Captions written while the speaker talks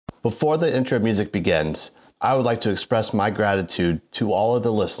Before the intro music begins, I would like to express my gratitude to all of the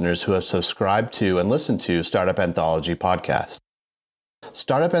listeners who have subscribed to and listened to Startup Anthology podcast.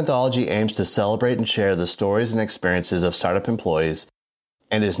 Startup Anthology aims to celebrate and share the stories and experiences of startup employees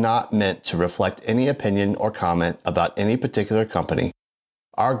and is not meant to reflect any opinion or comment about any particular company.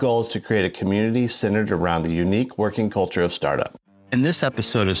 Our goal is to create a community centered around the unique working culture of startup. In this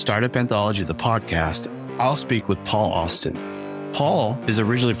episode of Startup Anthology, the podcast, I'll speak with Paul Austin. Paul is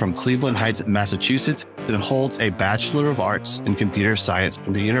originally from Cleveland Heights, Massachusetts, and holds a Bachelor of Arts in Computer Science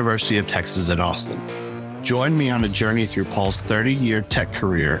from the University of Texas at Austin. Join me on a journey through Paul's 30-year tech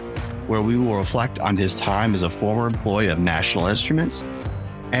career, where we will reflect on his time as a former employee of National Instruments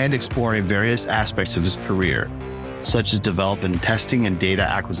and exploring various aspects of his career, such as developing testing and data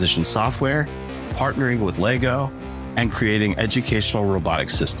acquisition software, partnering with Lego, and creating educational robotic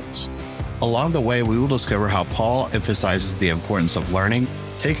systems. Along the way, we will discover how Paul emphasizes the importance of learning,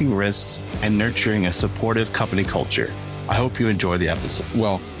 taking risks, and nurturing a supportive company culture. I hope you enjoy the episode.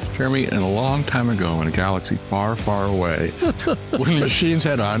 Well, Jeremy, in a long time ago in a galaxy far, far away, when machines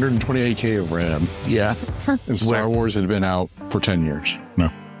had 128K of RAM, Yeah. and Star Wars had been out for 10 years. No.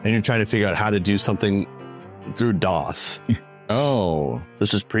 And you're trying to figure out how to do something through DOS. Oh.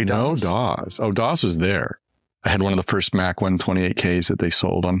 This is pre-DOS? No, DOS. Oh, DOS was there. I had one of the first Mac 128Ks that they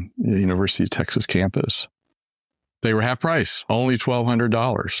sold on the University of Texas campus. They were half price, only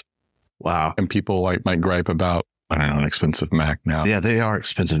 $1,200. Wow. And people might gripe about, I don't know, an expensive Mac now. Yeah, they are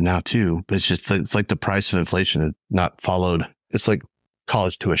expensive now too. But it's like the price of inflation is not followed. It's like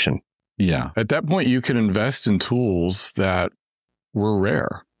college tuition. Yeah. At that point, you could invest in tools that were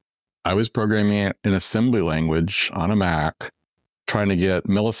rare. I was programming in assembly language on a Mac, trying to get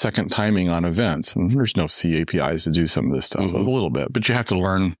millisecond timing on events. And there's no C APIs to do some of this stuff, a little bit, but you have to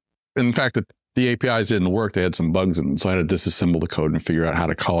learn. In fact, the APIs didn't work. They had some bugs in them. So I had to disassemble the code and figure out how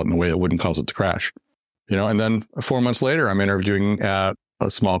to call it in a way that wouldn't cause it to crash. And then 4 months later, I'm interviewing at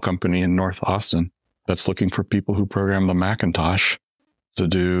a small company in North Austin that's looking for people who program the Macintosh to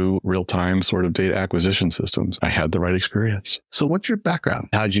do real-time sort of data acquisition systems. I had the right experience. So what's your background?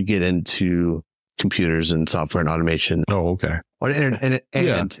 How'd you get into computers and software and automation? Oh, okay.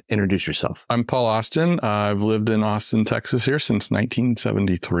 And introduce yourself. I'm Paul Austin. I've lived in Austin, Texas here since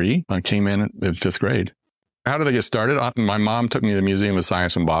 1973. I came in fifth grade. How did I get started? My mom took me to the Museum of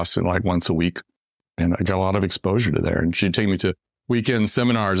Science in Boston like once a week, and I got a lot of exposure to there. And she'd take me to weekend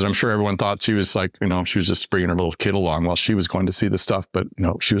seminars. And I'm sure everyone thought she was like, she was just bringing her little kid along while she was going to see the stuff. But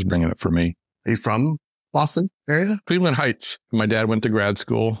no, she was bringing it for me. Are you from Boston area? Cleveland Heights. My dad went to grad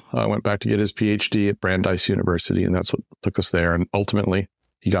school, went back to get his PhD at Brandeis University, and that's what took us there. And ultimately,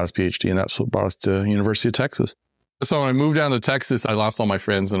 he got his PhD, and that's what brought us to University of Texas. So when I moved down to Texas, I lost all my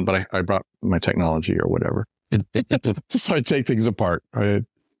friends, but I brought my technology or whatever. So I take things apart. I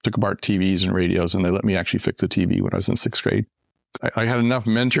took apart TVs and radios, and they let me actually fix a TV when I was in sixth grade. I had enough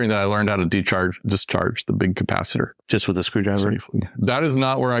mentoring that I learned how to discharge the big capacitor. Just with a screwdriver? Safely. That is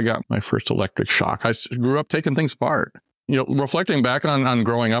not where I got my first electric shock. I grew up taking things apart. Reflecting back on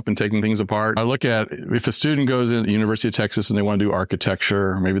growing up and taking things apart, I look at if a student goes in University of Texas and they want to do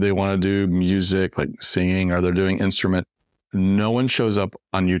architecture, maybe they want to do music, like singing, or they're doing instrument. No one shows up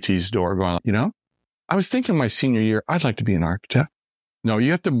on UT's door going, I was thinking my senior year, I'd like to be an architect. No,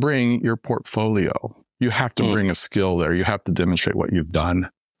 you have to bring your portfolio. You have to bring a skill there. You have to demonstrate what you've done.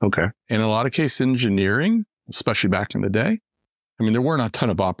 Okay. In a lot of cases, engineering, especially back in the day, there weren't a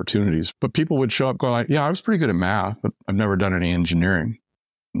ton of opportunities, but people would show up going like, yeah, I was pretty good at math, but I've never done any engineering.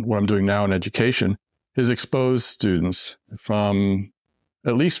 What I'm doing now in education is expose students from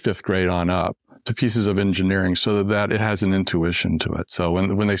at least fifth grade on up to pieces of engineering so that it has an intuition to it. So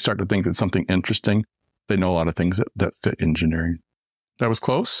when they start to think it's something interesting, they know a lot of things that fit engineering. I was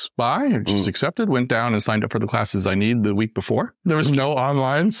close by. I just accepted, went down and signed up for the classes I needed the week before. There was no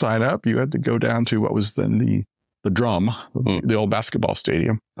online sign up. You had to go down to what was then the Drum, the old basketball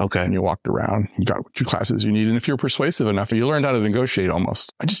stadium. Okay. And you walked around, you got what classes you needed. And if you're persuasive enough, you learned how to negotiate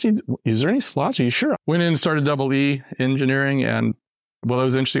almost. Is there any slots? Are you sure? Went in and started double E engineering. And it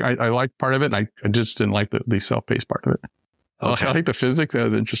was interesting. I liked part of it. And I just didn't like the self-paced part of it. Okay. I like the physics. That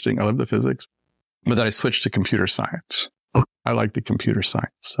was interesting. I love the physics. But then I switched to computer science. I like the computer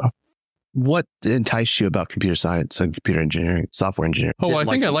science stuff. What enticed you about computer science and computer engineering, software engineering? I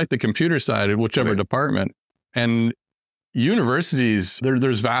think I like the computer side of whichever department. And universities,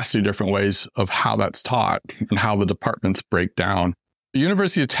 there's vastly different ways of how that's taught and how the departments break down. The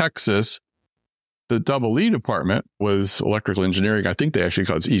University of Texas, the double E department was electrical engineering. I think they actually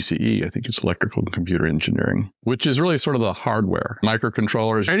call it ECE. I think it's electrical and computer engineering, which is really sort of the hardware,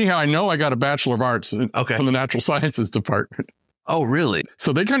 microcontrollers. Anyhow, I know I got a Bachelor of Arts from the natural sciences department. Oh, really?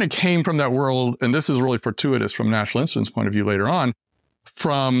 So they kind of came from that world, and this is really fortuitous from National Instruments' point of view later on,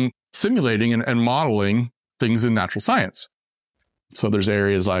 from simulating and modeling things in natural science. So there's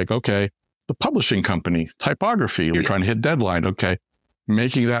areas like, okay, the publishing company, typography, you're trying to hit deadline. Okay,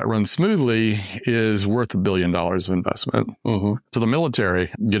 making that run smoothly is worth $1 billion of investment. To the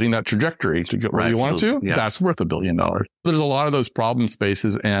military, getting that trajectory to get where you want to, that's worth $1 billion. There's a lot of those problem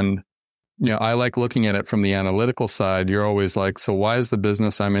spaces, and I like looking at it from the analytical side. You're always like, so why is the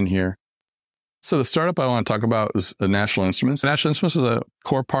business I'm in here? So the startup I want to talk about is National Instruments. National Instruments is a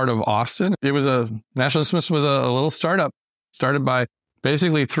core part of Austin. National Instruments was a little startup started by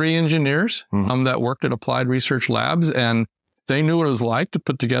basically 3 engineers that worked at applied research labs, and they knew what it was like to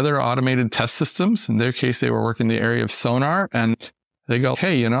put together automated test systems. In their case, they were working in the area of sonar, and they go,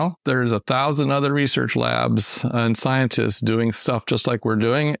 hey, there's 1,000 other research labs and scientists doing stuff just like we're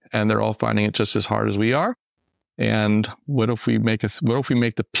doing, and they're all finding it just as hard as we are. And what if we make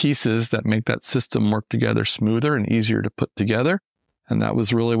the pieces that make that system work together smoother and easier to put together? And that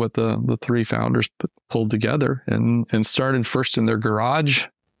was really what the 3 founders pulled together and started first in their garage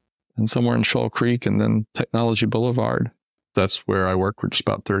and somewhere in Shoal Creek, and then Technology Boulevard. That's where I worked for just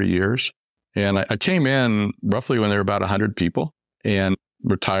about 30 years. And I came in roughly when there were about 100 people, and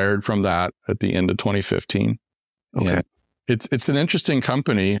retired from that at the end of 2015. Okay. And it's an interesting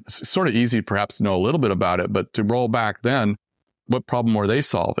company. It's sort of easy perhaps to know a little bit about it, but to roll back then, what problem were they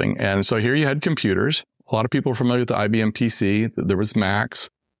solving? And so here you had computers. A lot of people are familiar with the IBM PC. There was Macs.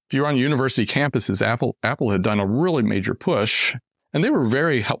 If you were on university campuses, Apple had done a really major push, and they were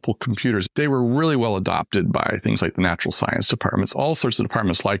very helpful computers. They were really well adopted by things like the natural science departments. All sorts of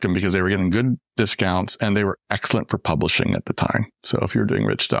departments liked them because they were getting good discounts, and they were excellent for publishing at the time. So if you were doing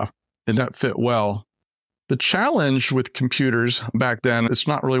rich stuff, and that fit well. The challenge with computers back then, it's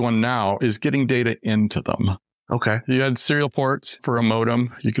not really one now, is getting data into them. Okay. You had serial ports for a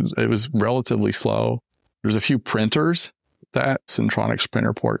modem. It was relatively slow. There's a few printers. That's Centronics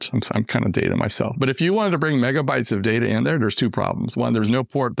printer ports. I'm kind of dating myself. But if you wanted to bring megabytes of data in there's 2 problems. One, there's no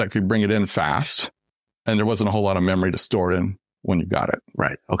port that could bring it in fast, and there wasn't a whole lot of memory to store it in when you got it.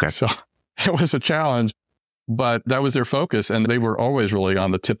 Right. Okay. So it was a challenge, but that was their focus, and they were always really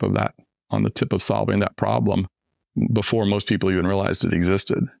on the tip of solving that problem before most people even realized it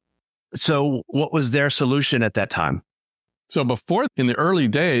existed. So what was their solution at that time? So before, in the early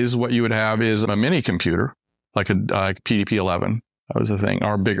days, what you would have is a mini computer, like a PDP-11. That was the thing,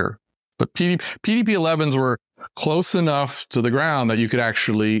 or bigger. But PDP-11s were close enough to the ground that you could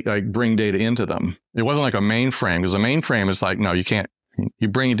actually bring data into them. It wasn't like a mainframe, because a mainframe is like, no, you can't. You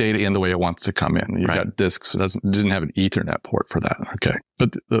bring data in the way it wants to come in. You've got disks. It didn't have an Ethernet port for that. Okay.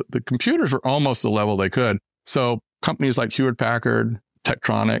 But the computers were almost the level they could. So companies like Hewlett-Packard,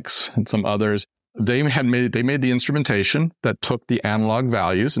 Tektronix, and some others, they made the instrumentation that took the analog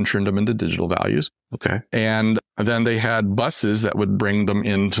values and turned them into digital values. Okay. And then they had buses that would bring them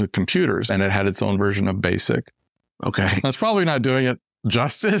into computers, and it had its own version of BASIC. Okay. That's probably not doing it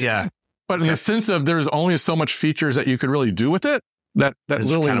justice. Yeah. But in the sense of there's only so much features that you could really do with it, that's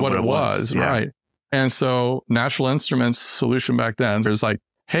really kind of what it was. Yeah. Right. And so National Instruments' solution back then was like,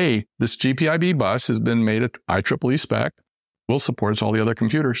 hey, this GPIB bus has been made at IEEE spec. We'll support all the other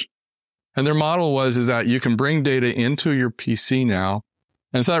computers. And their model is that you can bring data into your PC now.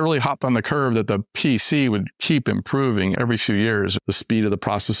 And so that really hopped on the curve that the PC would keep improving every few years. The speed of the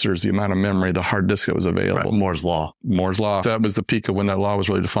processors, the amount of memory, the hard disk that was available. Right. Moore's Law. That was the peak of when that law was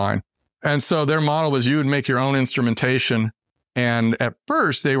really defined. And so their model was you would make your own instrumentation. And at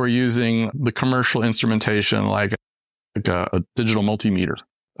first they were using the commercial instrumentation like a digital multimeter.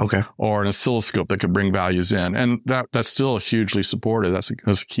 Okay. Or an oscilloscope that could bring values in. And that's still hugely supported. That's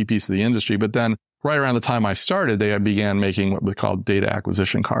a key piece of the industry. But then right around the time I started, they began making what we call data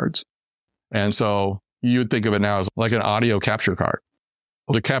acquisition cards. And so you would think of it now as like an audio capture card.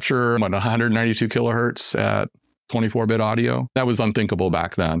 To capture 192 kilohertz at 24-bit audio, that was unthinkable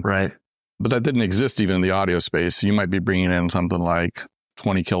back then. Right. But that didn't exist even in the audio space. You might be bringing in something like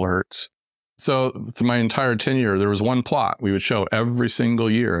 20 kilohertz. So through my entire tenure, there was one plot we would show every single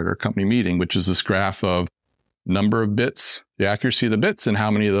year at our company meeting, which is this graph of number of bits, the accuracy of the bits, and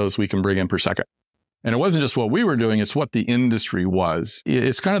how many of those we can bring in per second. And it wasn't just what we were doing, it's what the industry was.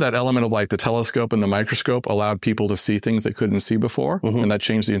 It's kind of that element of like the telescope and the microscope allowed people to see things they couldn't see before. And that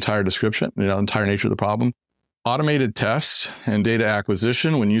changed the entire description, the entire nature of the problem. Automated tests and data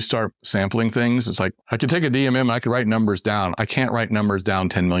acquisition, when you start sampling things, it's like, I could take a DMM and I could write numbers down. I can't write numbers down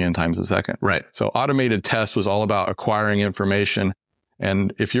 10 million times a second. Right. So automated test was all about acquiring information.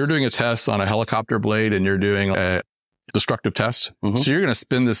 And if you're doing a test on a helicopter blade and you're doing a destructive test, so you're going to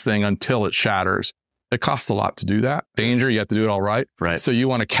spin this thing until it shatters. it costs a lot to do that. Danger, you have to do it all right. Right. So you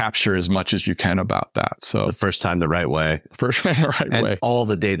want to capture as much as you can about that. So the first time the right way. First time the right and way. all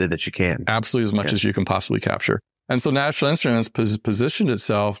the data that you can. Absolutely as much as you can possibly capture. And so National Instruments positioned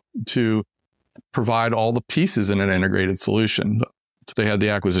itself to provide all the pieces in an integrated solution. So they had the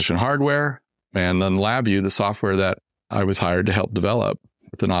acquisition hardware, and then LabVIEW, the software that I was hired to help develop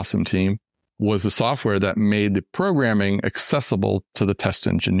with an awesome team, was the software that made the programming accessible to the test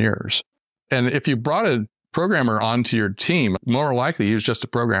engineers. And if you brought a programmer onto your team, more likely he was just a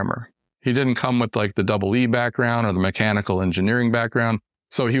programmer. He didn't come with like the EE background or the mechanical engineering background.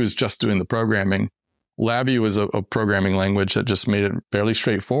 So he was just doing the programming. LabVIEW was a programming language that just made it fairly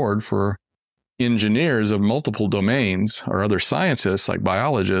straightforward for engineers of multiple domains or other scientists like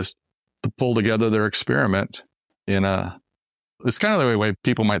biologists to pull together their experiment in it's kind of the way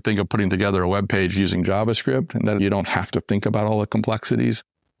people might think of putting together a web page using JavaScript, and that you don't have to think about all the complexities.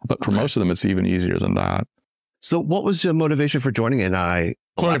 But for most of them, it's even easier than that. So what was your motivation for joining NI?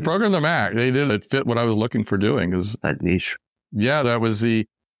 So I programmed the Mac. It fit what I was looking for doing. That niche. Yeah, that was the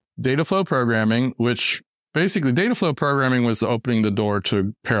data flow programming, which basically data flow programming was opening the door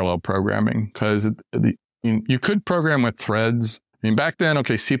to parallel programming, because you could program with threads. I mean, back then,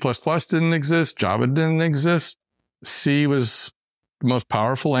 okay, C++ didn't exist. Java didn't exist. C was the most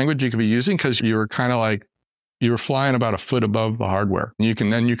powerful language you could be using because you were kind of like, you were flying about a foot above the hardware. You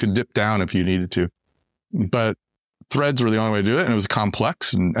could dip down if you needed to. But threads were the only way to do it. And it was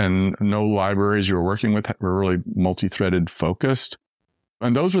complex, and no libraries you were working with were really multi-threaded focused.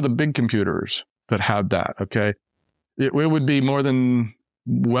 And those were the big computers that had that. Okay. It would be more than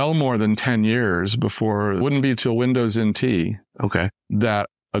 10 years before, it wouldn't be till Windows NT. Okay. That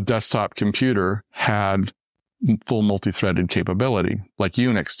a desktop computer had full multi-threaded capability like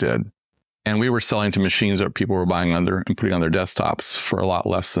Unix did. And we were selling to machines that people were buying and putting on their desktops for a lot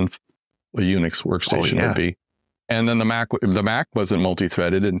less than a Unix workstation would be. And then the Mac wasn't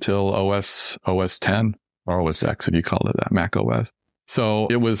multi-threaded until OS 10 or OS X, if you called it that, Mac OS. So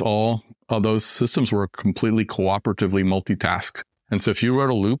it was all those systems were completely cooperatively multitasked. And so if you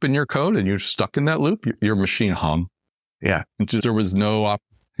wrote a loop in your code and you're stuck in that loop, your machine hung. Yeah. There was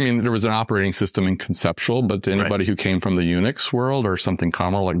there was an operating system in conceptual, but to anybody who came from the Unix world or something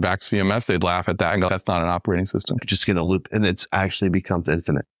common like VAX VMS, they'd laugh at that and go, that's not an operating system. Just get a loop, and it's actually becomes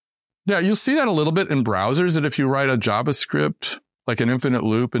infinite. Yeah, you'll see that a little bit in browsers, that if you write a JavaScript, like an infinite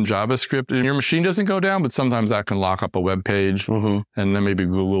loop in JavaScript, and your machine doesn't go down, but sometimes that can lock up a web page. And then maybe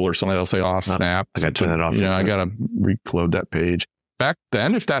Google or something will say, oh, snap. I got to turn that off. I got to reload that page. Back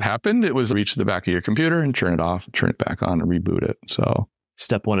then, if that happened, it was reach the back of your computer and turn it off, turn it back on, and reboot it. So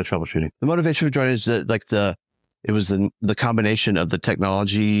step one of troubleshooting. The motivation for joining is it was the combination of the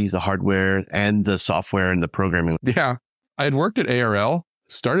technology, the hardware, and the software and the programming. Yeah. I had worked at ARL,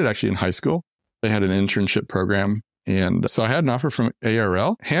 started actually in high school. They had an internship program. And so I had an offer from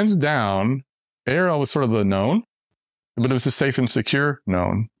ARL. Hands down, ARL was sort of the known, but it was a safe and secure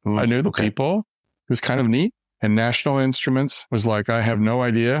known. I knew the people. It was kind of neat. And National Instruments was like, I have no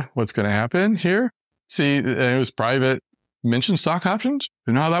idea what's going to happen here. See, and it was private. Mentioned stock options.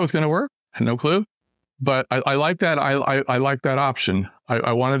 Didn't know how that was going to work. Had no clue. But I like that. I like that option.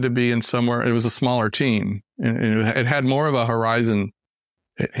 I wanted to be in somewhere. It was a smaller team, and it had more of a horizon.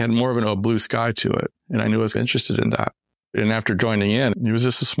 It had more of a blue sky to it. And I knew I was interested in that. And after joining in, it was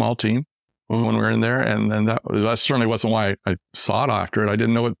just a small team when we were in there. And then that certainly wasn't why I sought after it. I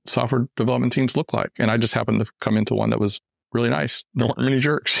didn't know what software development teams look like. And I just happened to come into one that was really nice. There weren't many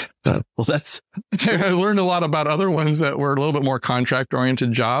jerks. Well, I learned a lot about other ones that were a little bit more contract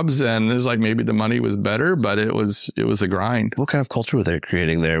oriented jobs. And it's like maybe the money was better, but it was a grind. What kind of culture were they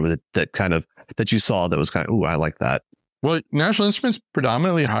creating there with it, that you saw that was kind of, I like that? Well, National Instruments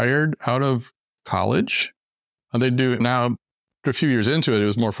predominantly hired out of college. They do now. A few years into it, it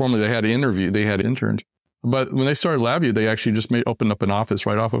was more formally. They had interns. But when they started LabVIEW, they actually just opened up an office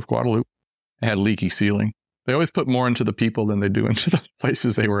right off of Guadalupe. It had leaky ceiling. They always put more into the people than they do into the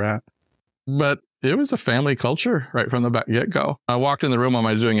places they were at. But it was a family culture right from the get-go. I walked in the room when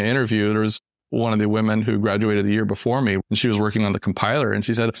I was doing an interview. There was one of the women who graduated the year before me, and she was working on the compiler, and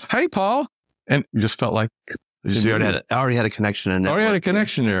she said, "Hey, Paul." And you just felt like, you already had a connection in there. Already had a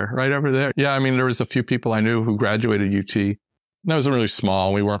connection there, right over there. Yeah, I mean, there was a few people I knew who graduated UT. That was really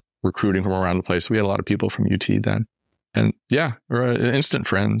small. We weren't recruiting from around the place. We had a lot of people from UT then. And yeah, we're instant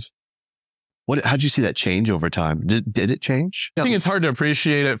friends. How'd you see that change over time? Did it change? I think it's hard to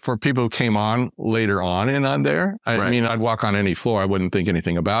appreciate it for people who came on later on and on there. I mean, I'd walk on any floor. I wouldn't think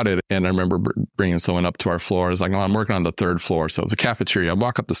anything about it. And I remember bringing someone up to our floor. I was like, I'm working on the third floor. So the cafeteria, I'd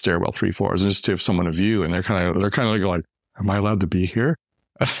walk up the stairwell 3 floors and just to have someone a view. And they're kind of like, am I allowed to be here?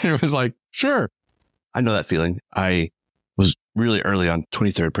 It was like, sure. I know that feeling. I was really early on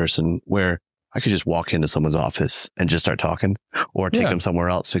 23rd person where I could just walk into someone's office and just start talking or take them somewhere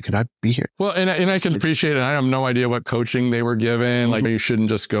else. So could I be here? Well, and I can appreciate it. I have no idea what coaching they were given. Like you shouldn't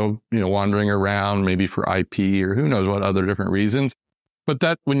just go, wandering around maybe for IP or who knows what other different reasons. But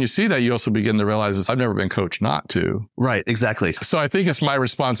that when you see that, you also begin to realize I've never been coached not to. Right, exactly. So I think it's my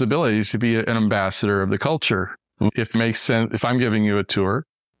responsibility to be an ambassador of the culture. If it makes sense, if I'm giving you a tour,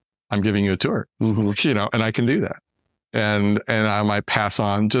 I'm giving you a tour, and I can do that. And I might pass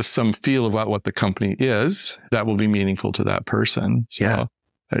on just some feel about what the company is that will be meaningful to that person. So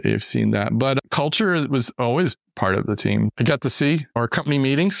you've seen that. But culture was always part of the team. I got to see our company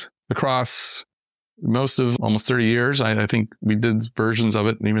meetings across most of almost 30 years. I think we did versions of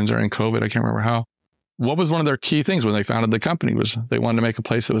it even during COVID. I can't remember how. What was one of their key things when they founded the company was they wanted to make a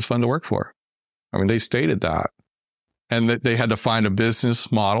place that was fun to work for. I mean, they stated that. And that they had to find a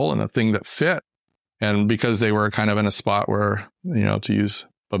business model and a thing that fit. And because they were kind of in a spot where, to use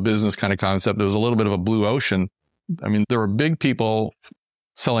a business kind of concept, it was a little bit of a blue ocean. I mean, there were big people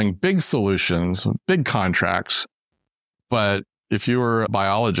selling big solutions, big contracts. But if you were a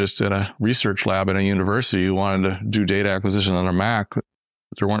biologist at a research lab at a university who wanted to do data acquisition on a Mac,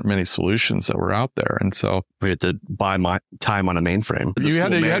 there weren't many solutions that were out there. And so we had to buy my time on a mainframe. You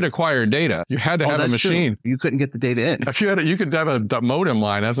had to acquire data. You had to have a machine. True. You couldn't get the data in. If you could have a modem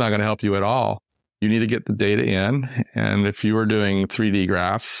line, that's not going to help you at all. You need to get the data in. And if you were doing 3D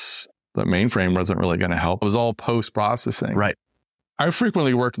graphs, the mainframe wasn't really going to help. It was all post-processing. Right. I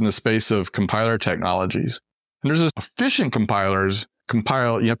frequently worked in the space of compiler technologies. And there's this efficient compilers you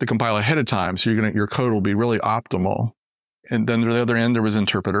have to compile ahead of time. So your code will be really optimal. And then at the other end, there was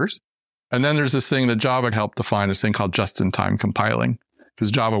interpreters. And then there's this thing that Java helped define, this thing called just-in-time compiling. Because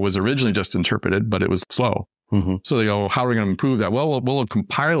Java was originally just interpreted, but it was slow. Mm-hmm. So they go, how are we going to improve that? Well, we'll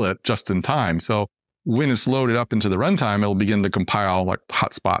compile it just in time. So when it's loaded up into the runtime, it'll begin to compile like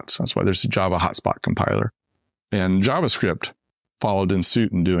hotspots. That's why there's a Java hotspot compiler. And JavaScript followed in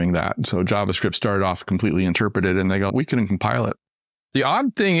suit in doing that. So JavaScript started off completely interpreted and they go, we can compile it. The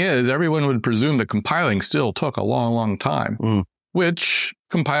odd thing is everyone would presume that compiling still took a long, long time, which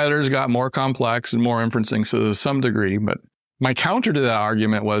compilers got more complex and more inferencing to some degree. But my counter to that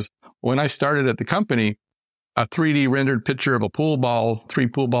argument was when I started at the company, a 3D rendered picture of a pool ball, 3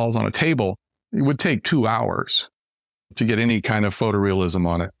 pool balls on a table, it would take 2 hours to get any kind of photorealism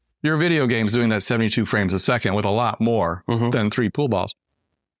on it. Your video game's doing that 72 frames a second with a lot more than 3 pool balls.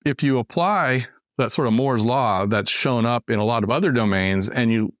 If you apply that sort of Moore's law that's shown up in a lot of other domains and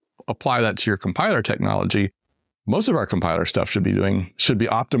you apply that to your compiler technology, most of our compiler stuff should be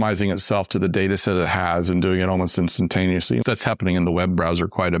optimizing itself to the data set it has and doing it almost instantaneously. That's happening in the web browser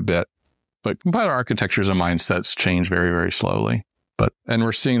quite a bit. But compiler architectures and mindsets change very, very slowly. And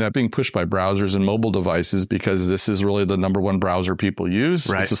we're seeing that being pushed by browsers and mobile devices because this is really the number one browser people use.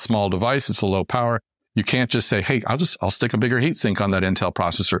 Right. It's a small device. It's a low power. You can't just say, hey, I'll stick a bigger heatsink on that Intel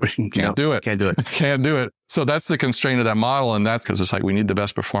processor. Can't do it. Can't do it. So that's the constraint of that model. And that's because it's like we need the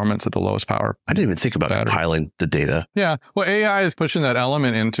best performance at the lowest power. I didn't even think about compiling the data. Yeah. Well, AI is pushing that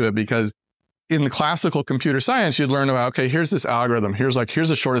element into it because in the classical computer science, you'd learn about, okay, here's this algorithm. Here's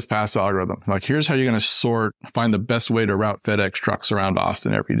the shortest path algorithm. Like, here's how you're going to find the best way to route FedEx trucks around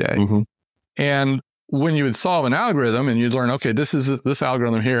Austin every day. And when you would solve an algorithm and you'd learn, okay, this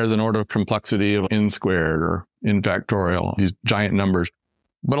algorithm here is an order of complexity of n squared or n factorial, these giant numbers.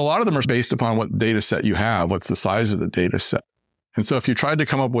 But a lot of them are based upon what data set you have. What's the size of the data set? And so if you tried to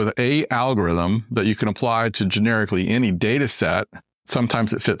come up with a algorithm that you can apply to generically any data set,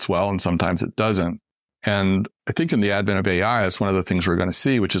 sometimes it fits well and sometimes it doesn't. And I think in the advent of AI, it's one of the things we're going to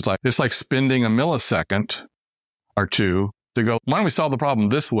see, which is it's like spending a millisecond or two to go, why don't we solve the problem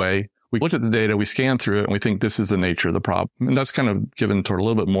this way? We look at the data, we scan through it, and we think this is the nature of the problem. And that's kind of given toward a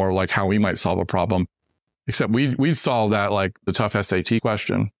little bit more like how we might solve a problem, except we'd solve that like the tough SAT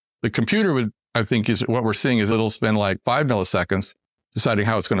question. The computer would, I think, is what we're seeing is it'll spend like 5 milliseconds deciding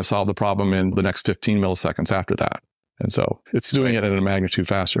how it's going to solve the problem in the next 15 milliseconds after that. And so it's doing it at a magnitude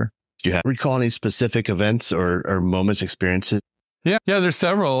faster. Do you recall any specific events or moments, experiences? Yeah, there's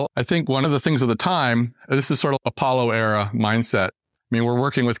several. I think one of the things of the time, this is sort of Apollo era mindset. I mean, we're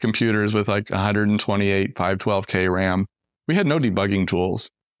working with computers with like 128, 512K RAM. We had no debugging tools.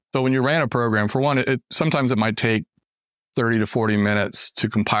 So when you ran a program, for one, sometimes it might take 30 to 40 minutes to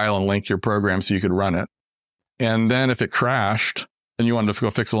compile and link your program so you could run it. And then if it crashed and you wanted to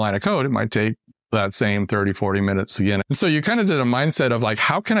go fix a line of code, it might take that same 30, 40 minutes again. And so you kind of did a mindset of like,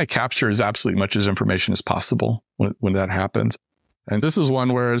 how can I capture as absolutely much as information as possible when that happens? And this is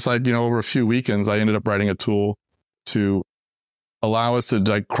one where it's like, over a few weekends, I ended up writing a tool to allow us to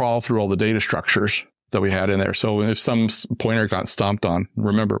like crawl through all the data structures that we had in there. So if some pointer got stomped on,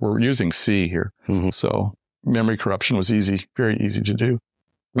 remember, we're using C here. Mm-hmm. So memory corruption was easy, very easy to do.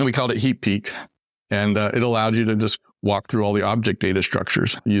 And we called it Heap Peek. And it allowed you to just walk through all the object data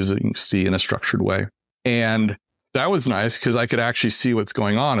structures using C in a structured way. And that was nice because I could actually see what's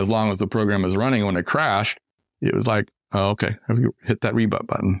going on as long as the program was running. When it crashed, it was like, oh, okay, I've hit that reboot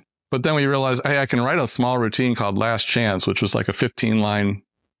button. But then we realized, hey, I can write a small routine called Last Chance, which was like a 15-line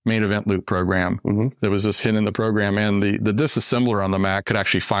main event loop program that was just hidden in the program. And the disassembler on the Mac could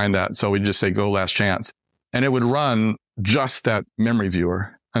actually find that. So we'd just say, go Last Chance. And it would run just that memory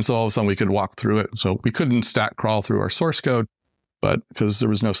viewer. And so all of a sudden we could walk through it. So we couldn't stack crawl through our source code, but because there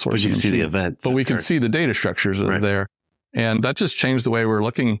was no source. But you can see the event. But we can see the data structures that are there. And that just changed the way we're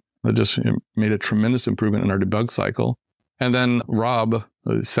looking. It just made a tremendous improvement in our debug cycle. And then Rob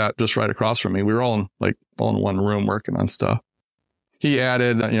sat just right across from me. We were all in one room working on stuff. He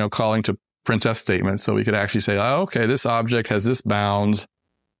added, calling to printf statements so we could actually say, oh, okay, this object has this bounds.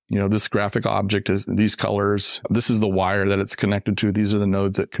 This graphic object is these colors. This is the wire that it's connected to. These are the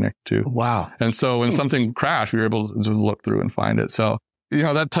nodes that connect to. Wow. And so when something crashed, we were able to just look through and find it. So,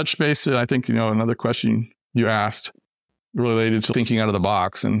 that touch base, I think, another question you asked related to thinking out of the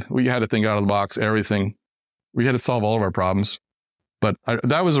box. And we had to think out of the box, everything. We had to solve all of our problems. But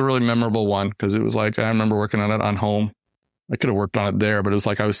that was a really memorable one because it was like, I remember working on it on home. I could have worked on it there, but it was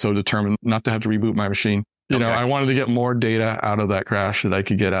like I was so determined not to have to reboot my machine. I wanted to get more data out of that crash that I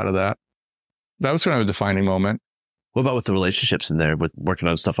could get out of that. That was kind of a defining moment. What about with the relationships in there with working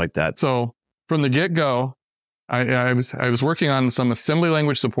on stuff like that? So from the get-go, I was working on some assembly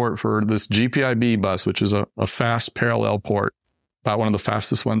language support for this GPIB bus, which is a fast parallel port, about one of the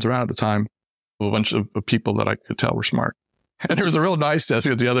fastest ones around at the time, with a bunch of people that I could tell were smart. And there was a real nice desk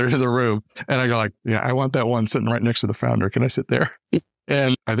at the other end of the room. And I go like, yeah, I want that one sitting right next to the founder. Can I sit there?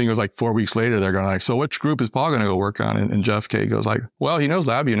 And I think it was like 4 weeks later, they're going like, so which group is Paul going to go work on? And Jeff K goes like, well, he knows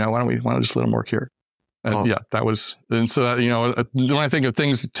LabVIEW now. Why don't just let him work here? And yeah, that was, and so that, when I think of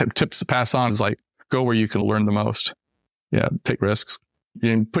things, tips to pass on is like, go where you can learn the most. Yeah. Take risks.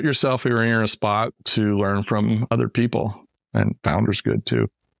 You can put yourself in a spot to learn from other people, and founders good too.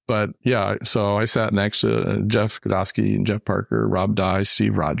 But yeah, so I sat next to Jeff Godosky and Jeff Parker, Rob Dye,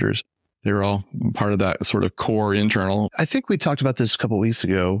 Steve Rogers. They were all part of that sort of core internal. I think we talked about this a couple of weeks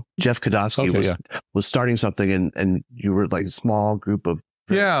ago. Jeff Kodosky was starting something and you were like a small group of...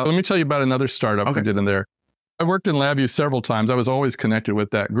 Yeah, let me tell you about another startup we did in there. I worked in LabVIEW several times. I was always connected with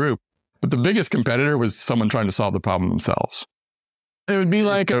that group. But the biggest competitor was someone trying to solve the problem themselves. It would be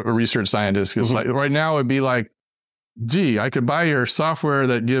like a research scientist. Because like right now it would be like, gee, I could buy your software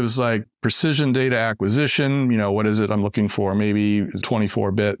that gives like precision data acquisition. What is it I'm looking for? Maybe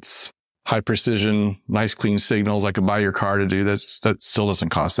 24 bits. High precision, nice clean signals. I could buy your car to do that. That still doesn't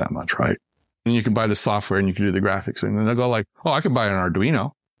cost that much, right? And you can buy the software and you can do the graphics. And then they'll go like, oh, I could buy an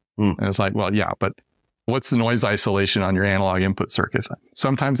Arduino. And it's like, well, yeah, but what's the noise isolation on your analog input circuits?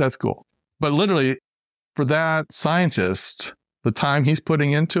 Sometimes that's cool. But literally for that scientist, the time he's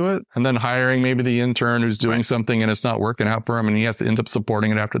putting into it and then hiring maybe the intern who's doing something and it's not working out for him and he has to end up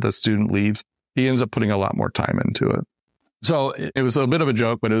supporting it after the student leaves, he ends up putting a lot more time into it. So it was a bit of a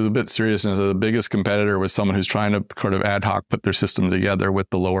joke, but it was a bit serious. And so the biggest competitor was someone who's trying to sort of ad hoc put their system together with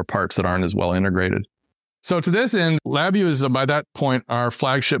the lower parts that aren't as well integrated. So to this end, LabVIEW is by that point our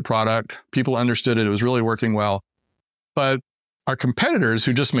flagship product. People understood it. It was really working well. But our competitors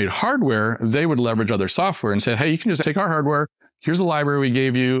who just made hardware, they would leverage other software and say, hey, you can just take our hardware. Here's the library we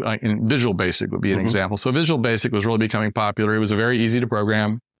gave you. And Visual Basic would be an example. So Visual Basic was really becoming popular. It was very easy to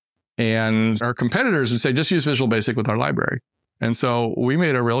program. And our competitors would say, just use Visual Basic with our library. And so we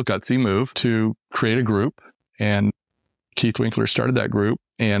made a real gutsy move to create a group. And Keith Winkler started that group.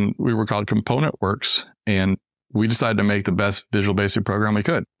 And we were called Component Works. And we decided to make the best Visual Basic program we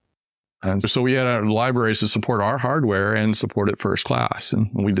could. And so we had our libraries to support our hardware and support it first class. And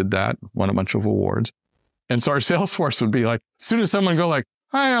we did that, won a bunch of awards. And so our sales force would be like, as soon as someone go like,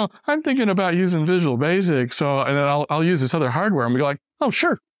 I'm thinking about using Visual Basic. So, and then I'll use this other hardware. And we go like, oh,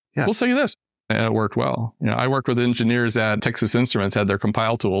 sure. Yeah. We'll sell you this. And it worked well. I worked with engineers at Texas Instruments, had their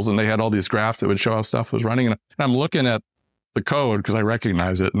compile tools, and they had all these graphs that would show how stuff was running. And I'm looking at the code because I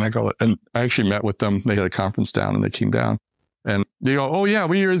recognize it. And I actually met with them. They had a conference down and they came down and they go, oh yeah,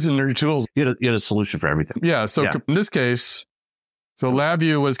 we're using your tools. You had a solution for everything. Yeah. So in this case,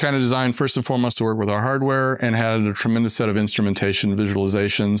 LabVIEW was kind of designed first and foremost to work with our hardware and had a tremendous set of instrumentation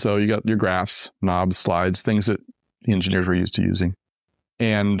visualization. So you got your graphs, knobs, slides, things that the engineers were used to using.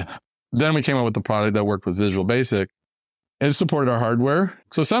 And then we came up with the product that worked with Visual Basic. It supported our hardware.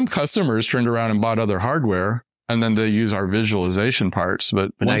 So some customers turned around and bought other hardware and then they use our visualization parts. But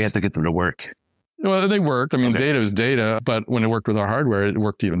now you have to get them to work. Well, they worked. I mean, data is data, but when it worked with our hardware, it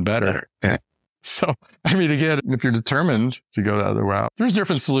worked even better. So, I mean, again, if you're determined to go the other route, there's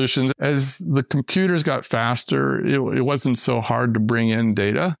different solutions. As the computers got faster, it wasn't so hard to bring in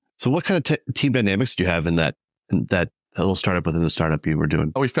data. So what kind of team dynamics do you have in that little startup within the startup you were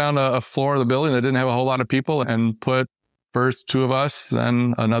doing? We found a floor of the building that didn't have a whole lot of people and put first two of us,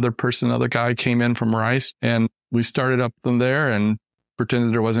 then another guy came in from Rice, and we started up from there and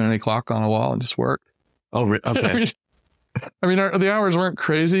pretended there wasn't any clock on the wall and just worked. Oh, okay. I mean, the hours weren't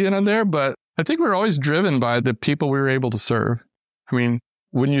crazy in there, but I think we're always driven by the people we were able to serve. I mean,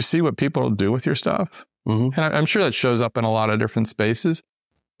 when you see what people do with your stuff, and I'm sure that shows up in a lot of different spaces,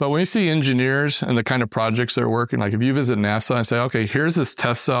 but when you see engineers and the kind of projects they're working, like if you visit NASA and say, okay, here's this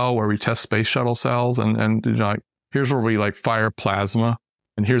test cell where we test space shuttle cells, and you know, like, here's where we like fire plasma,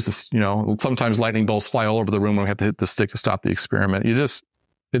 and here's this, you know, sometimes lightning bolts fly all over the room and we have to hit the stick to stop the experiment.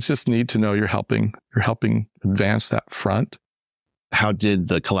 It's just neat to know you're helping advance that front. How did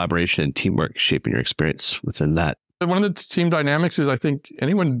the collaboration and teamwork shape in your experience within that? One of the team dynamics is, I think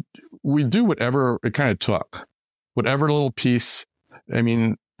we do whatever it kind of took, whatever little piece. I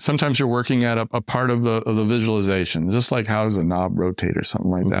mean, sometimes you're working at a part of the visualization, just like how does a knob rotate or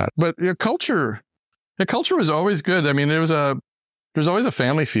something like that. But the culture was always good. I mean, there's always a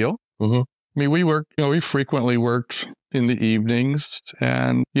family feel. I mean, we frequently worked in the evenings,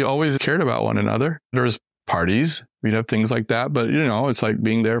 and you always cared about one another. There was parties, we'd have things like that, but you know, it's like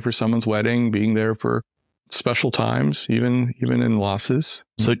being there for someone's wedding, being there for special times, even in losses.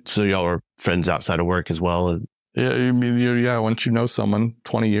 So y'all were friends outside of work as well? Yeah, once you know someone,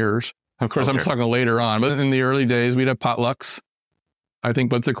 20 years. Of course, I'm talking later on, but in the early days, we'd have potlucks. I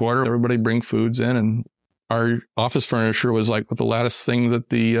think once a quarter, everybody bring foods in, and our office furniture was like the latest thing that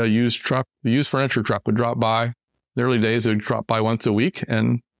the used furniture truck would drop by. In the early days, it would drop by once a week,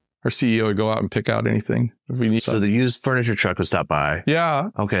 and our CEO would go out and pick out anything if we need. So the used furniture truck would stop by. Yeah.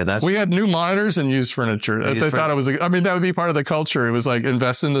 Okay. We had new monitors and used furniture. I thought it was, that would be part of the culture. It was like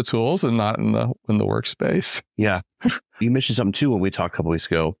invest in the tools and not in the workspace. Yeah. You mentioned something too when we talked a couple weeks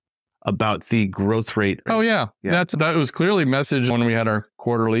ago about the growth rate. Oh yeah. That was clearly messaged when we had our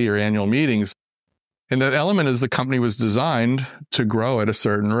quarterly or annual meetings. And that element is the company was designed to grow at a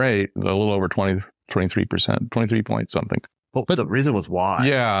certain rate, a little over 23%, 23 point something. But the reason was why.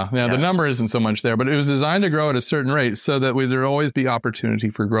 Yeah. The number isn't so much there, but it was designed to grow at a certain rate so that there'd always be opportunity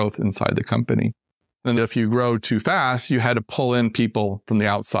for growth inside the company. And if you grow too fast, you had to pull in people from the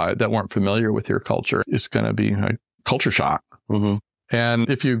outside that weren't familiar with your culture. It's going to be a culture shock. And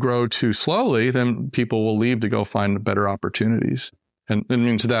if you grow too slowly, then people will leave to go find better opportunities. And I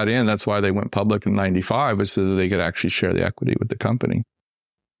mean, to that end, that's why they went public in 95, was so that they could actually share the equity with the company.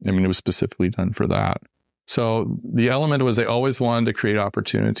 I mean, it was specifically done for that. So the element was they always wanted to create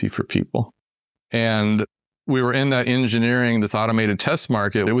opportunity for people. And we were in that engineering, this automated test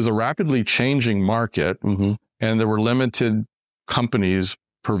market. It was a rapidly changing market, and there were limited companies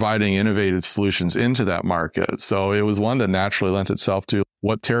providing innovative solutions into that market. So it was one that naturally lent itself to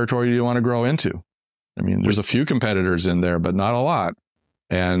what territory do you want to grow into? I mean, there's a few competitors in there, but not a lot.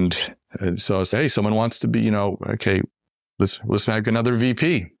 And so hey, someone wants to be, okay, let's make another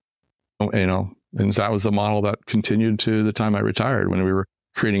VP, and that was the model that continued to the time I retired, when we were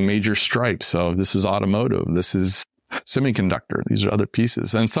creating major stripes. So this is automotive, this is semiconductor, these are other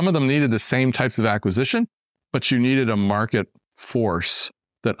pieces. And some of them needed the same types of acquisition, but you needed a market force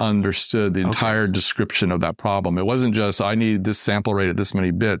that understood the entire description of that problem. It wasn't just, I need this sample rate at this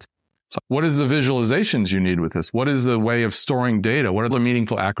many bits. So what is the visualizations you need with this? What is the way of storing data? What are the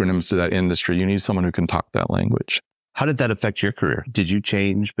meaningful acronyms to that industry? You need someone who can talk that language. How did that affect your career? Did you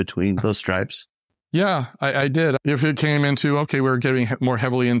change between those stripes? Yeah, I did. If it came into, okay, we're getting more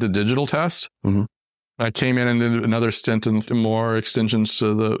heavily into digital test. I came in and did another stint in more extensions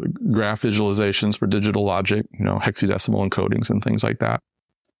to the graph visualizations for digital logic, hexadecimal encodings and things like that.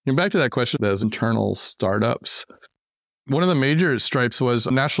 And back to that question, those internal startups. One of the major stripes was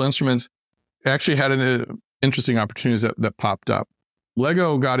National Instruments actually had interesting opportunities that popped up.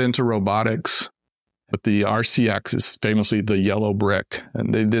 Lego got into robotics, but the RCX is famously the yellow brick.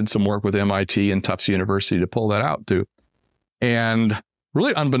 And they did some work with MIT and Tufts University to pull that out too. And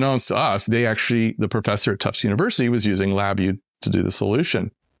really unbeknownst to us, the professor at Tufts University was using LabVIEW to do the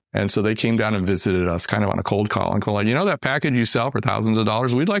solution. And so they came down and visited us kind of on a cold call and go like, that package you sell for thousands of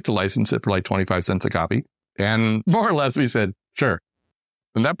dollars, we'd like to license it for like 25 cents a copy. And more or less we said, sure.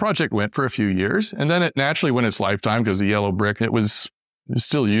 And that project went for a few years. And then it naturally went its lifetime, because the yellow brick, it was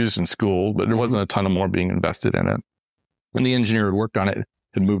still used in school, but there wasn't a ton of more being invested in it. When the engineer had worked on it,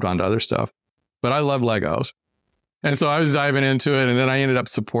 had moved on to other stuff. But I love Legos. And so I was diving into it, and then I ended up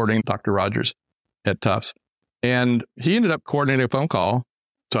supporting Dr. Rogers. at Tufts. And he ended up coordinating a phone call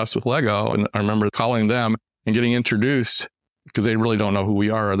to us with Lego. And I remember calling them and getting introduced because they really don't know who we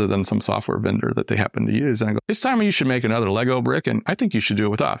are other than some software vendor that they happen to use. And I go, it's time you should make another Lego brick. And I think you should do it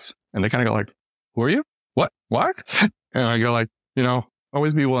with us. And they kind of go like, who are you? What? And I go like,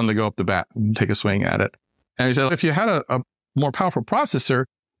 always be willing to go up to bat and take a swing at it. And he said, if you had a more powerful processor,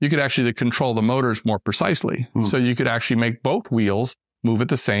 you could actually control the motors more precisely. So you could actually make both wheels move at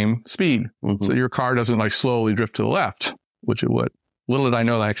the same speed. So your car doesn't like slowly drift to the left, which it would. Little did I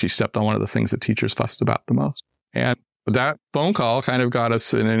know that I actually stepped on one of the things that teachers fussed about the most. And that phone call kind of got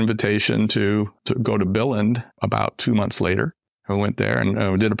us an invitation to go to Billund about 2 months later. I went there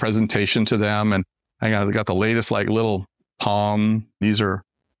and did a presentation to them. And I got the latest like little Palm. These are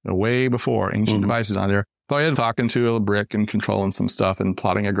way before ancient devices on there. But I had talking to a brick and controlling some stuff and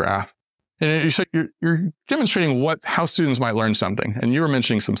plotting a graph. And you're demonstrating how students might learn something. And you were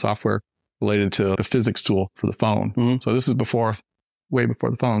mentioning some software related to the physics tool for the phone. So this is way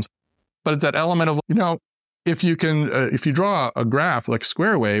before the phones. But it's that element of, if you draw a graph like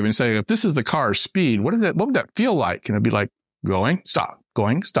square wave and say, if this is the car's speed, what would that feel like? And it'd be like going, stop,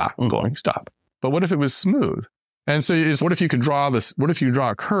 going, stop, going, stop. But what if it was smooth? And so what if you could draw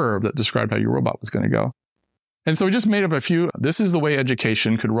a curve that described how your robot was going to go? And so we just made up this is the way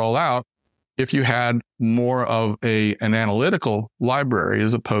education could roll out if you had more of an analytical library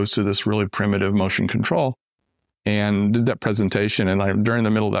as opposed to this really primitive motion control. And did that presentation. And during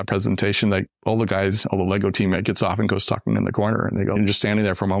the middle of that presentation, all the Lego teammate gets off and goes talking in the corner. And they go, just standing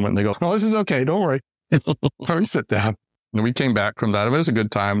there for a moment. And they go, no, this is okay. Don't worry. We sit down. And we came back from that. It was a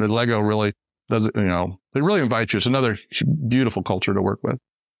good time. The Lego really does it, they really invite you. It's another beautiful culture to work with.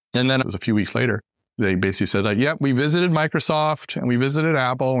 And then it was a few weeks later, they basically said, yep, we visited Microsoft and we visited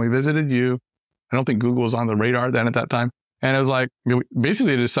Apple and we visited you. I don't think Google was on the radar then at that time. And it was like,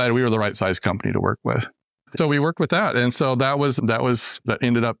 basically they decided we were the right size company to work with. So we worked with that. And so that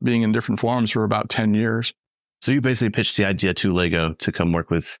ended up being in different forms for about 10 years. So you basically pitched the idea to Lego to come work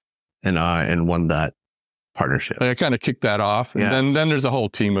with and won that partnership. I kind of kicked that off. And then there's a whole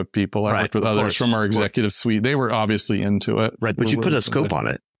team of people. I worked with others from our executive suite. They were obviously into it. Right. But you put a scope on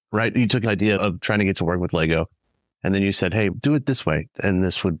it, right? You took the idea of trying to get to work with Lego. And then you said, hey, do it this way. And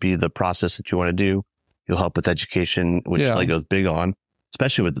this would be the process that you want to do. You'll help with education, which Lego's big on,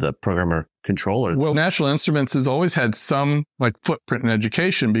 especially with the programmer controller. Well, National Instruments has always had some footprint in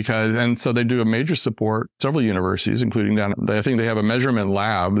education and so they do a major support, several universities, including I think they have a measurement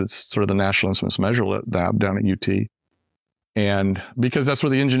lab. It's sort of the National Instruments Measurement Lab down at UT. And because that's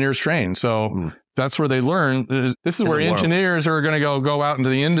where the engineers train. So that's where they learn. This is where engineers are going to go out into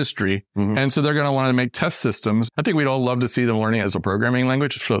the industry. And so they're going to want to make test systems. I think we'd all love to see them learning it as a programming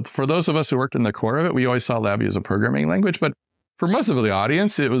language. So for those of us who worked in the core of it, we always saw Labby as a programming language. But for most of the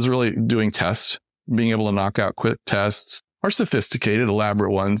audience, it was really doing tests, being able to knock out quick tests or sophisticated,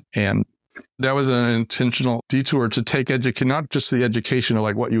 elaborate ones. And that was an intentional detour to take not just the education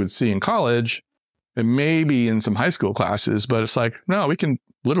of what you would see in college and maybe in some high school classes, but it's no, we can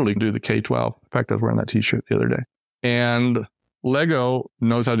literally do the K-12. In fact, I was wearing that t-shirt the other day. And Lego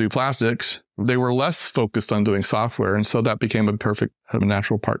knows how to do plastics. They were less focused on doing software. And so that became a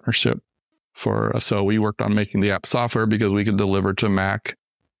natural partnership for us. So we worked on making the app software because we could deliver to Mac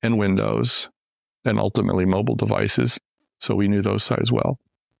and Windows and ultimately mobile devices. So we knew those sides well.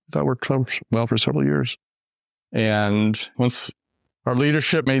 That worked well for several years. And once our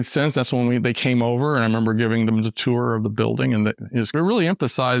leadership made sense, that's when they came over, and I remember giving them the tour of the building, and we really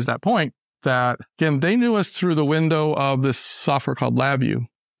emphasized that point that, again, they knew us through the window of this software called LabVIEW.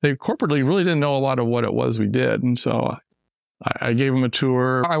 They corporately really didn't know a lot of what it was we did. And so I gave them a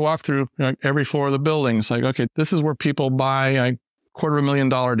tour. I walked through every floor of the building. It's okay, this is where people buy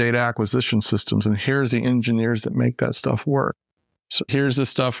 $250,000 data acquisition systems, and here's the engineers that make that stuff work. So here's the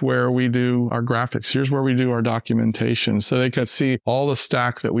stuff where we do our graphics. Here's where we do our documentation. So they could see all the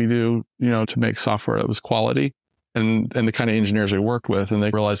stack that we do, to make software that was quality and the kind of engineers we worked with. And they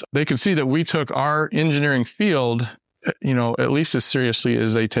realized they could see that we took our engineering field, at least as seriously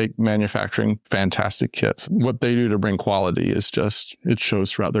as they take manufacturing fantastic kits. What they do to bring quality is it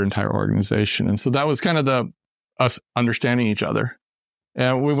shows throughout their entire organization. And so that was kind of us understanding each other.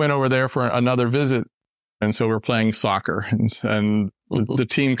 And we went over there for another visit. And so we're playing soccer, and the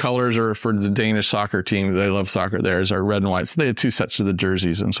team colors are for the Danish soccer team. They love soccer. Theirs are red and white. So they had two sets of the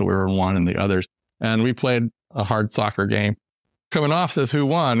jerseys. And so we were in one and the others. And we played a hard soccer game. Coming off says who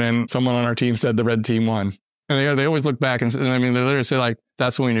won. And someone on our team said the red team won. And they always look back and they literally say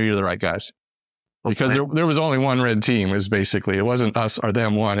that's when we knew you're the right guys. Because there was only one red team. It wasn't us or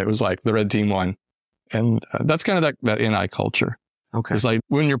them won. It was the red team won. And that's kind of that NI culture. Okay. It's like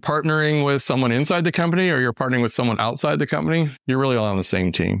when you're partnering with someone inside the company or you're partnering with someone outside the company, you're really all on the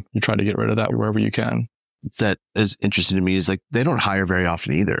same team. You try to get rid of that wherever you can. That is interesting to me is like they don't hire very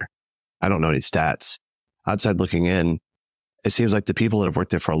often either. I don't know any stats. Outside looking in, it seems like the people that have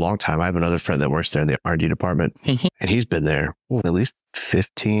worked there for a long time. I have another friend that works there in the R&D department, and he's been there at least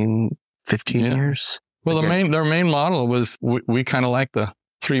 15 years. Well, their main model was we kind of like the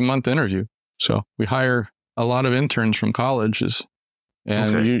 3-month interview. So we hire a lot of interns from colleges,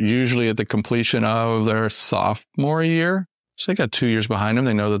 and usually at the completion of their sophomore year. So they got 2 years behind them.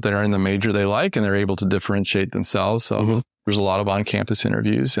 They know that they're in the major they like, and they're able to differentiate themselves. So there's a lot of on-campus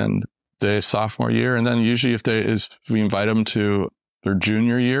interviews and the sophomore year. And then usually if we invite them to their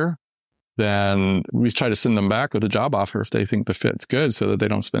junior year, then we try to send them back with a job offer if they think the fit's good so that they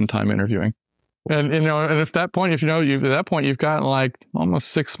don't spend time interviewing. And, and at that point, you've gotten like almost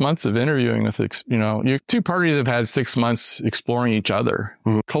 6 months of interviewing with, your two parties have had 6 months exploring each other.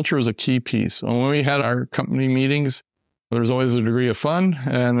 Culture is a key piece. And when we had our company meetings, there's always a degree of fun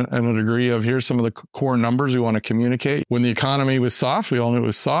and a degree of here's some of the core numbers we want to communicate. When the economy was soft, we all knew it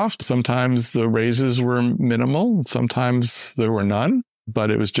was soft. Sometimes the raises were minimal. Sometimes there were none, but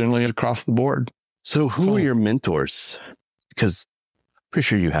it was generally across the board. So who are your mentors? Because I'm pretty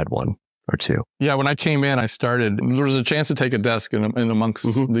sure you had one or two. Yeah, when I came in, there was a chance to take a desk in amongst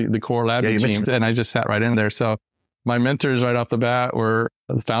the core lab teams, and I just sat right in there. So my mentors right off the bat were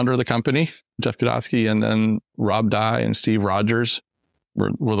the founder of the company, Jeff Godosky, and then Rob Dye and Steve Rogers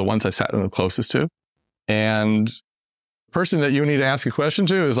were the ones I sat in the closest to. And the person that you need to ask a question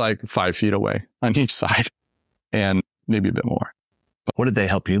to is like 5 feet away on each side and maybe a bit more. What did they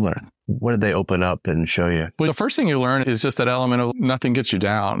help you learn? What did they open up and show you? Well, the first thing you learn is just that element of nothing gets you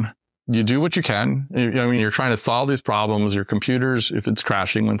down. You do what you can. You're trying to solve these problems. Your computers, if it's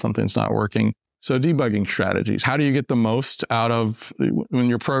crashing when something's not working. So debugging strategies. How do you get the most out of when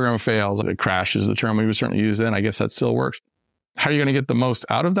your program fails? It crashes, the term we would certainly use then. I guess that still works. How are you going to get the most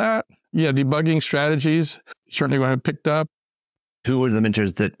out of that? Yeah, debugging strategies. Certainly what I picked up. Who were the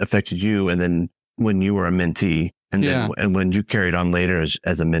mentors that affected you? And then when you were a mentee and when you carried on later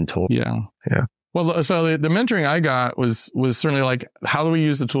as a mentor? Yeah. Well, so the mentoring I got was certainly like, how do we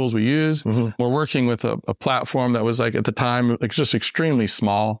use the tools we use? We're working with a platform that was like at the time, like just extremely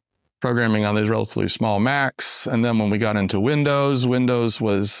small. Programming on these relatively small Macs. And then when we got into Windows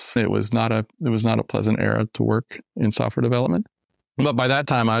was not a pleasant era to work in software development. But by that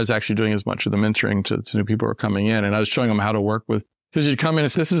time, I was actually doing as much of the mentoring to new people who were coming in, and I was showing them how to work with, because you'd come in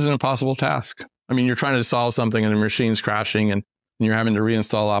and say, this is an impossible task. I mean, you're trying to solve something and the machine's crashing and you're having to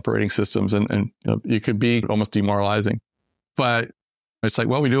reinstall operating systems and it could be almost demoralizing. But it's like,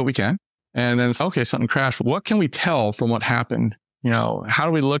 well, we do what we can. And then it's, okay, something crashed. What can we tell from what happened? How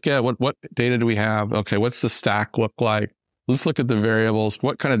do we look at what data do we have? Okay, what's the stack look like? Let's look at the variables.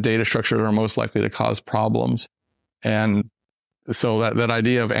 What kind of data structures are most likely to cause problems? And so that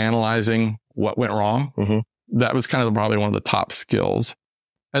idea of analyzing what went wrong, that was kind of probably one of the top skills.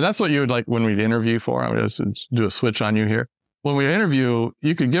 And that's what you would like when we'd interview for. I'm going to do a switch on you here. When we interview,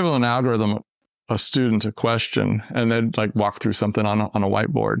 you could give an algorithm, a student, a question, and they'd like walk through something on a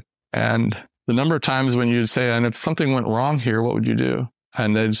whiteboard. And the number of times when you'd say, and if something went wrong here, what would you do?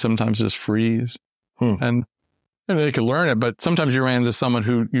 And they'd sometimes just freeze. And they could learn it, but sometimes you ran into someone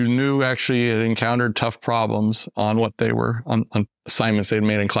who you knew actually had encountered tough problems on what they were, on assignments they'd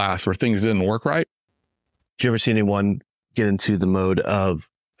made in class where things didn't work right. Did you ever see anyone get into the mode of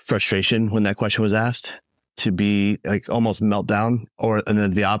frustration when that question was asked? To be like almost meltdown, and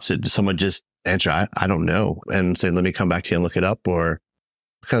then the opposite, someone just answer, I don't know, and say, let me come back to you and look it up, or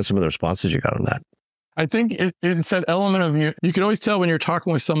kind of some of the responses you got on that? I think it's that element of you can always tell when you're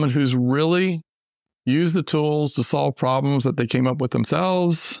talking with someone who's really used the tools to solve problems that they came up with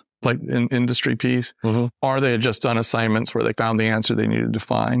themselves, like in industry piece, or they had just done assignments where they found the answer they needed to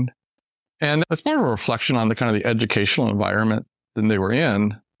find. And that's more of a reflection on the kind of the educational environment than they were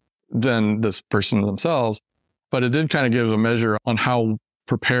in than this person themselves. But it did kind of give a measure on how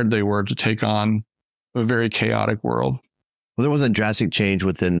prepared they were to take on a very chaotic world. Well, there wasn't drastic change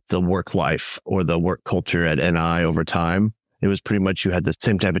within the work life or the work culture at NI over time. It was pretty much you had the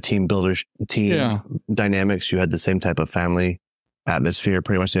same type of team dynamics. You had the same type of family atmosphere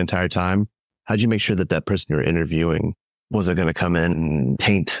pretty much the entire time. How'd you make sure that person you were interviewing wasn't going to come in and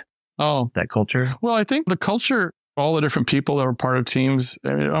taint that culture? Well, I think the culture, all the different people that were part of teams,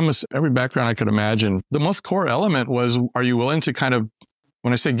 I mean, almost every background I could imagine, the most core element was, are you willing to kind of,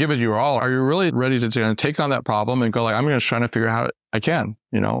 when I say give it your all, are you really ready to take on that problem and go like, I'm going to try to figure out how I can,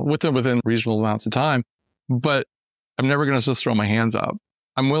 within reasonable amounts of time, but I'm never going to just throw my hands up.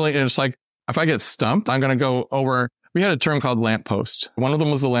 I'm willing. And it's like, if I get stumped, I'm going to go over we had a term called lamppost. One of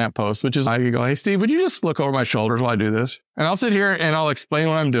them was the lamppost, which is I could go, hey, Steve, would you just look over my shoulders while I do this? And I'll sit here and I'll explain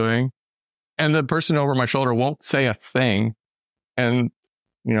what I'm doing. And the person over my shoulder won't say a thing. And,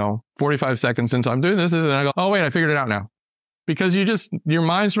 45 seconds into I'm doing this, and I go, oh, wait, I figured it out now. Because your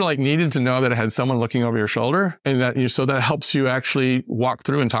minds were like needed to know that it had someone looking over your shoulder, and so that helps you actually walk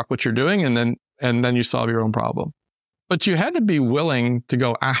through and talk what you're doing, and then you solve your own problem. But you had to be willing to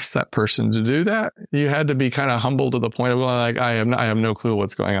go ask that person to do that. You had to be kind of humble to the point of like, I have no clue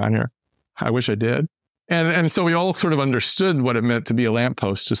what's going on here. I wish I did. And so we all sort of understood what it meant to be a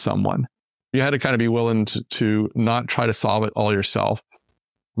lamppost to someone. You had to kind of be willing to not try to solve it all yourself.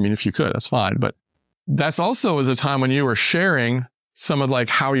 I mean, if you could, that's fine. But that's also was a time when you were sharing some of like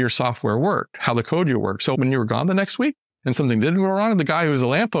how your software worked, how the code you worked. So when you were gone the next week and something didn't go wrong, the guy who was a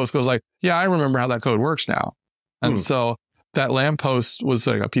lamppost goes like, yeah, I remember how that code works now. And so that lamppost was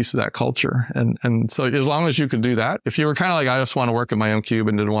like a piece of that culture. And so as long as you could do that, if you were kind of like, I just want to work in my own cube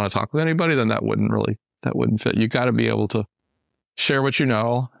and didn't want to talk with anybody, then that wouldn't fit. You got to be able to share what you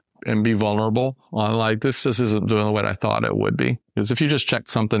know and be vulnerable on like, this just isn't doing what I thought it would be. Because if you just check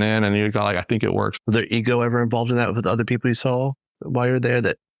something in and you go like, I think it works. Was there ego ever involved in that with other people you saw while you're there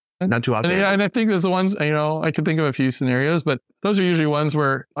that not too often? And I think there's the ones, I can think of a few scenarios, but those are usually ones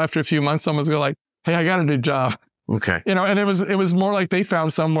where after a few months, someone's go like, hey, I got a new job. Okay. And it was more like they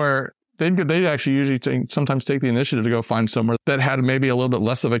found somewhere they'd actually usually sometimes take the initiative to go find somewhere that had maybe a little bit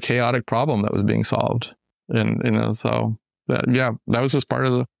less of a chaotic problem that was being solved. And, so that was just part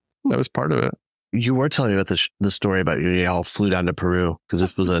of it. You were telling me about the story about you all flew down to Peru because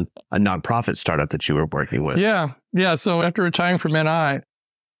this was a nonprofit startup that you were working with. Yeah. So after retiring from NI, I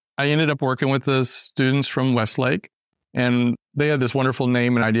ended up working with the students from Westlake, and they had this wonderful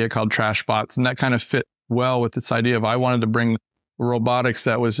name and idea called Trash Bots. And that kind of fit well with this idea of I wanted to bring robotics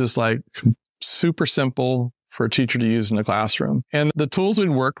that was just like super simple for a teacher to use in the classroom. And the tools we'd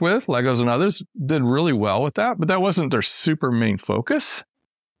worked with, Legos and others, did really well with that, but that wasn't their super main focus.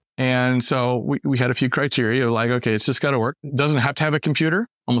 And so we had a few criteria like, okay, it's just got to work. It doesn't have to have a computer.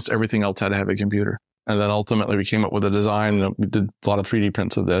 Almost everything else had to have a computer. And then ultimately we came up with a design. We did a lot of 3D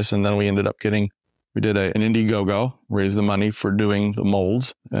prints of this. And then we ended up we did an Indiegogo, raised the money for doing the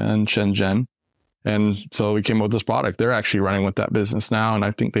molds in Shenzhen. And so we came up with this product. They're actually running with that business now. And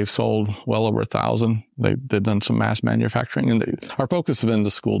I think they've sold well over 1,000. They've done some mass manufacturing. And our focus has been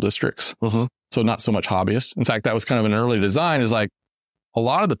the school districts. Mm-hmm. So not so much hobbyists. In fact, that was kind of an early design is like, a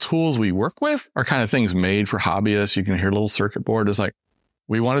lot of the tools we work with are kind of things made for hobbyists. You can hear a little circuit board. It's like,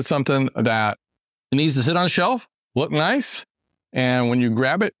 we wanted something that needs to sit on a shelf, look nice. And when you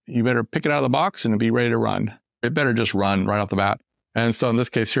grab it, you better pick it out of the box and be ready to run. It better just run right off the bat. And so in this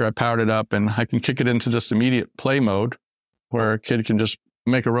case here, I powered it up and I can kick it into just immediate play mode where a kid can just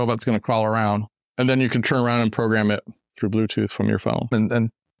make a robot that's going to crawl around. And then you can turn around and program it through Bluetooth from your phone. And then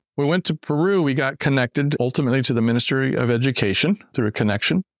we went to Peru. We got connected ultimately to the Ministry of Education through a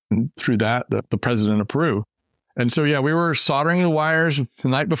connection. And through that, the president of Peru. And so, we were soldering the wires the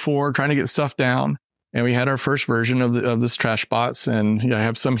night before, trying to get stuff down. And we had our first version of this Trash Bots. And I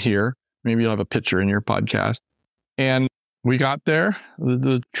have some here. Maybe you'll have a picture in your podcast. And we got there.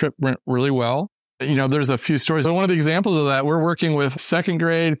 The trip went really well. There's a few stories. So one of the examples of that, we're working with 2nd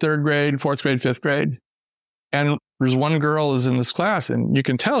grade, 3rd grade, 4th grade, 5th grade. And there's one girl is in this class and you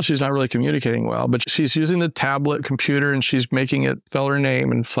can tell she's not really communicating well, but she's using the tablet computer and she's making it spell her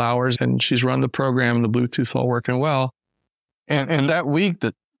name and flowers and she's run the program and the Bluetooth's all working well. And that week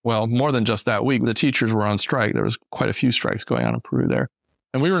more than just that week, the teachers were on strike. There was quite a few strikes going on in Peru there.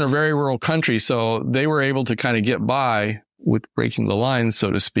 And we were in a very rural country, so they were able to kind of get by with breaking the lines,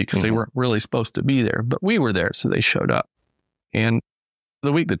 so to speak, because they weren't really supposed to be there. But we were there, so they showed up. And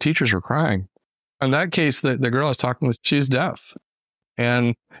the week, the teachers were crying. In that case, the girl I was talking with, she's deaf.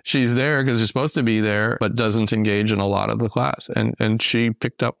 And she's there because she's supposed to be there, but doesn't engage in a lot of the class. And she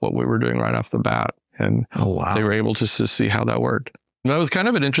picked up what we were doing right off the bat. And they were able to see how that worked. And that was kind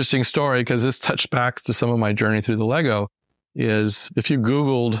of an interesting story because this touched back to some of my journey through the Lego. Is if you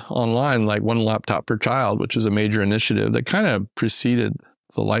Googled online, like one laptop per child, which is a major initiative that kind of preceded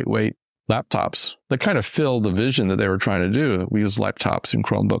the lightweight laptops that kind of filled the vision that they were trying to do. We use laptops and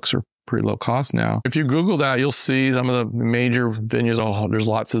Chromebooks are pretty low cost now. If you Google that, you'll see some of the major venues. There's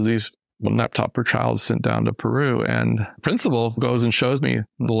lots of these. One laptop per child sent down to Peru. And the principal goes and shows me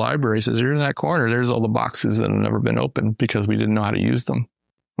the library, says, you're in that corner. There's all the boxes that have never been opened because we didn't know how to use them.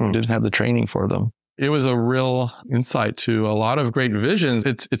 We didn't have the training for them. It was a real insight to a lot of great visions.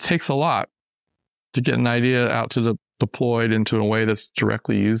 It takes a lot to get an idea out to deployed into a way that's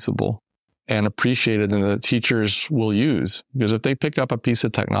directly usable and appreciated and that teachers will use. Because if they pick up a piece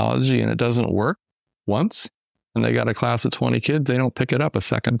of technology and it doesn't work once, and they got a class of 20 kids, they don't pick it up a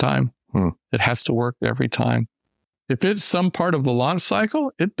second time. It has to work every time. If it's some part of the launch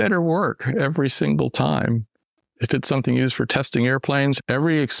cycle, it better work every single time. If it's something used for testing airplanes,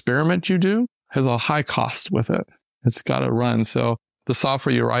 every experiment you do has a high cost with it. It's got to run. So the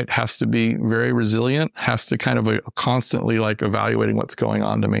software you write has to be very resilient, has to kind of constantly like evaluating what's going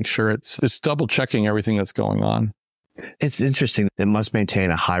on to make sure it's double checking everything that's going on. It's interesting. It must maintain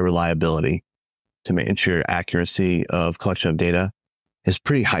a high reliability to make sure accuracy of collection of data is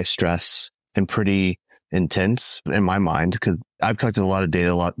pretty high stress and pretty intense in my mind, because I've collected a lot of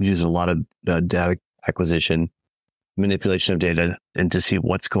data, used a lot of data acquisition, manipulation of data, and to see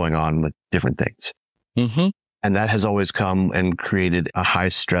what's going on with different things. Mm-hmm. And that has always come and created a high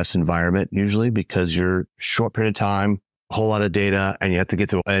stress environment, usually because you're short period of time, a whole lot of data, and you have to get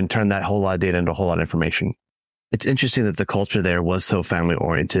through and turn that whole lot of data into a whole lot of information. It's interesting that the culture there was so family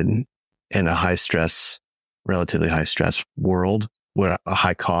oriented in a high stress, relatively high stress world where a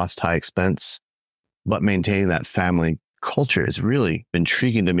high cost, high expense, but maintaining that family culture is really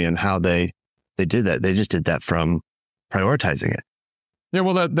intriguing to me on how they did that. They just did that from prioritizing it. Yeah,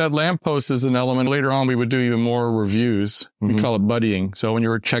 well, that lamppost is an element. Later on, we would do even more reviews. We call it buddying. So when you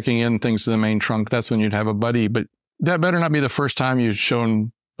were checking in things to the main trunk, that's when you'd have a buddy. But that better not be the first time you've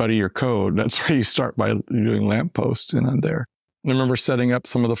shown buddy your code. That's where you start by doing lampposts in there. I remember setting up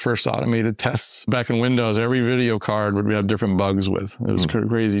some of the first automated tests back in Windows. Every video card would have different bugs with. It was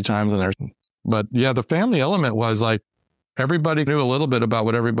crazy times in there. But yeah, the family element was like everybody knew a little bit about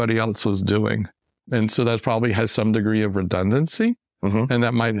what everybody else was doing. And so that probably has some degree of redundancy. And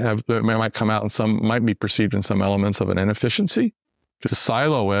that might come out and might be perceived in some elements of an inefficiency. To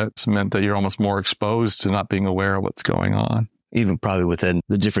silo it meant that you're almost more exposed to not being aware of what's going on. Even probably within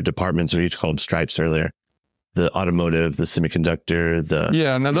the different departments, or you used to call them stripes earlier, the automotive, the semiconductor,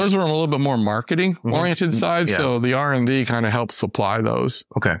 now those are a little bit more marketing oriented side. Yeah. So the R&D kind of helps supply those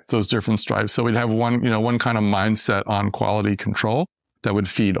different stripes. So we'd have one kind of mindset on quality control that would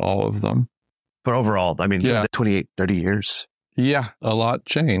feed all of them. But overall, I mean, 28, 30 years. Yeah, a lot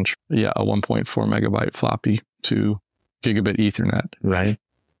changed. Yeah, a 1.4 megabyte floppy to gigabit Ethernet. Right.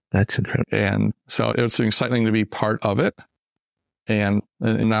 That's incredible. And so it's exciting to be part of it. And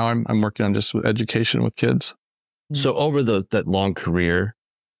now I'm working on just with education with kids. So over that long career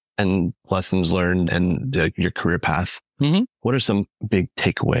and lessons learned and your career path, what are some big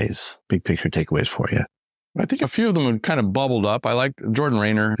picture takeaways for you? I think a few of them have kind of bubbled up. I like Jordan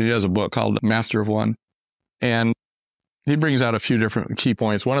Rayner. He has a book called Master of One. And he brings out a few different key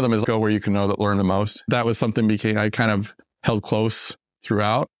points. One of them is go where you can know that learn the most. That was something I kind of held close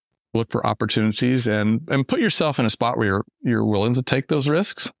throughout. Look for opportunities and put yourself in a spot where you're willing to take those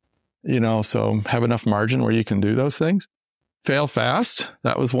risks. So have enough margin where you can do those things. Fail fast.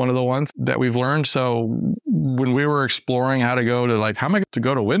 That was one of the ones that we've learned. So when we were exploring how to go to how am I going to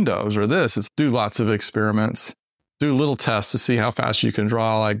go to Windows or this, it's do lots of experiments, do little tests to see how fast you can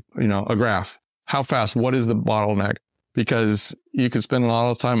draw a graph. How fast? What is the bottleneck? Because you could spend a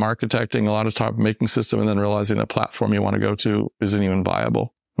lot of time architecting, a lot of time making system, and then realizing the platform you want to go to isn't even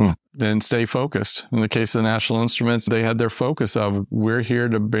viable. Then stay focused. In the case of the National Instruments, they had their focus of we're here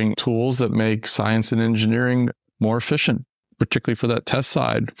to bring tools that make science and engineering more efficient, particularly for that test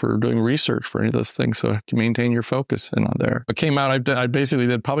side, for doing research, for any of those things. So to maintain your focus in on there. It came out, I basically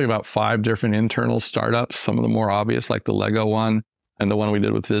did probably about 5 different internal startups, some of the more obvious, like the Lego one and the one we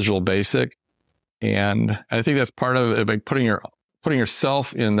did with Visual Basic. And I think that's part of it, like putting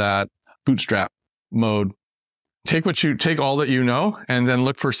yourself in that bootstrap mode. Take all that you know, and then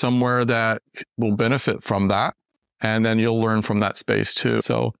look for somewhere that will benefit from that. And then you'll learn from that space too.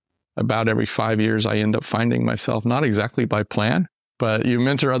 So about every 5 years, I end up finding myself, not exactly by plan, but you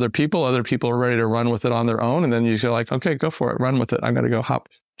mentor other people are ready to run with it on their own. And then you go okay, go for it, run with it. I'm going to go hop.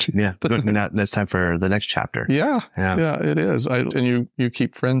 Yeah. Now it's time for the next chapter. Yeah, it is. And you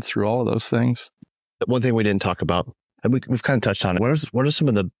keep friends through all of those things. One thing we didn't talk about, and we've kind of touched on it. What are some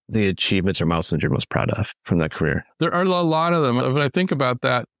of the achievements or milestones you're most proud of from that career? There are a lot of them. When I think about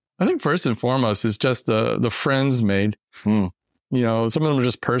that, I think first and foremost is just the friends made. Some of them are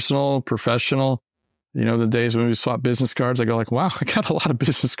just personal, professional. The days when we swap business cards, I go wow, I got a lot of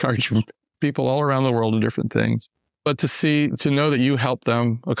business cards from people all around the world in different things. But to know that you helped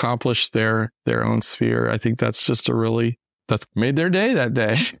them accomplish their own sphere, I think that's just that's made their day that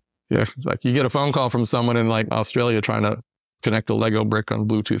day. Yeah, like you get a phone call from someone in Australia trying to connect a Lego brick on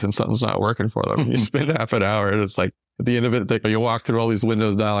Bluetooth and something's not working for them. You spend half an hour and it's at the end of it, you walk through all these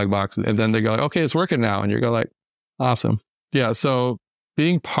Windows dialog boxes and then they go okay, it's working now. And you go awesome. Yeah. So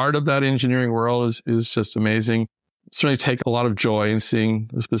being part of that engineering world is just amazing. Certainly take a lot of joy in seeing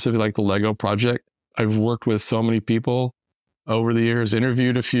specifically the Lego project I've worked with so many people over the years,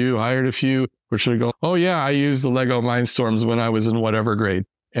 interviewed a few, hired a few, which would go, oh yeah, I used the Lego Mindstorms when I was in whatever grade.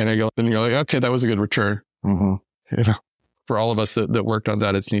 And I go, then you go, like, okay, that was a good return. Mm-hmm. For all of us that worked on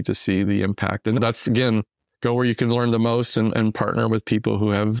that, it's neat to see the impact. And that's, again, go where you can learn the most and partner with people who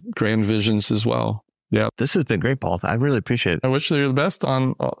have grand visions as well. Yeah. This has been great, Paul. I really appreciate it. I wish you the best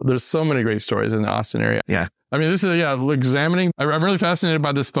on, there's so many great stories in the Austin area. Yeah. I mean, this is, examining. I'm really fascinated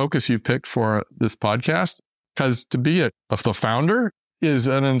by this focus you picked for this podcast, because to be the founder is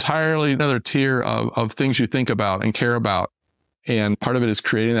an entirely another tier of things you think about and care about. And part of it is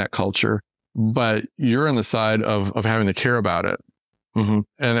creating that culture, but you're on the side of having to care about it. Mm-hmm.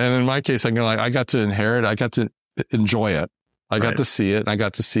 And in my case, I got to inherit, I got to enjoy it. I got to see it, and I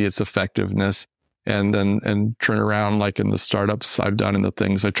got to see its effectiveness. And turn around, like in the startups I've done and the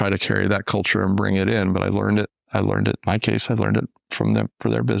things, I try to carry that culture and bring it in. But I learned it. In my case, I learned it from them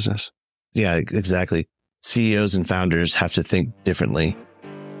for their business. Yeah, exactly. CEOs and founders have to think differently,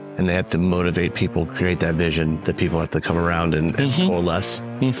 and they have to motivate people, create that vision that people have to come around and coalesce.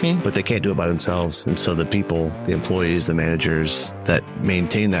 Mm-hmm. But they can't do it by themselves. And so the people, the employees, the managers that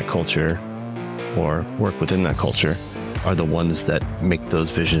maintain that culture or work within that culture are the ones that make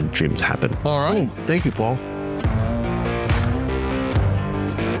those vision dreams happen. All right. Oh, thank you, Paul.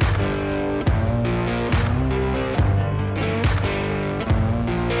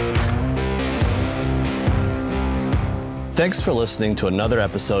 Thanks for listening to another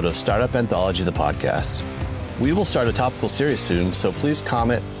episode of Startup Anthology, the podcast. We will start a topical series soon, so please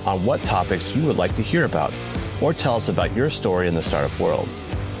comment on what topics you would like to hear about, or tell us about your story in the startup world.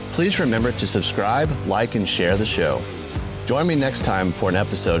 Please remember to subscribe, like, and share the show. Join me next time for an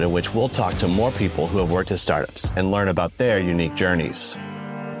episode in which we'll talk to more people who have worked at startups and learn about their unique journeys.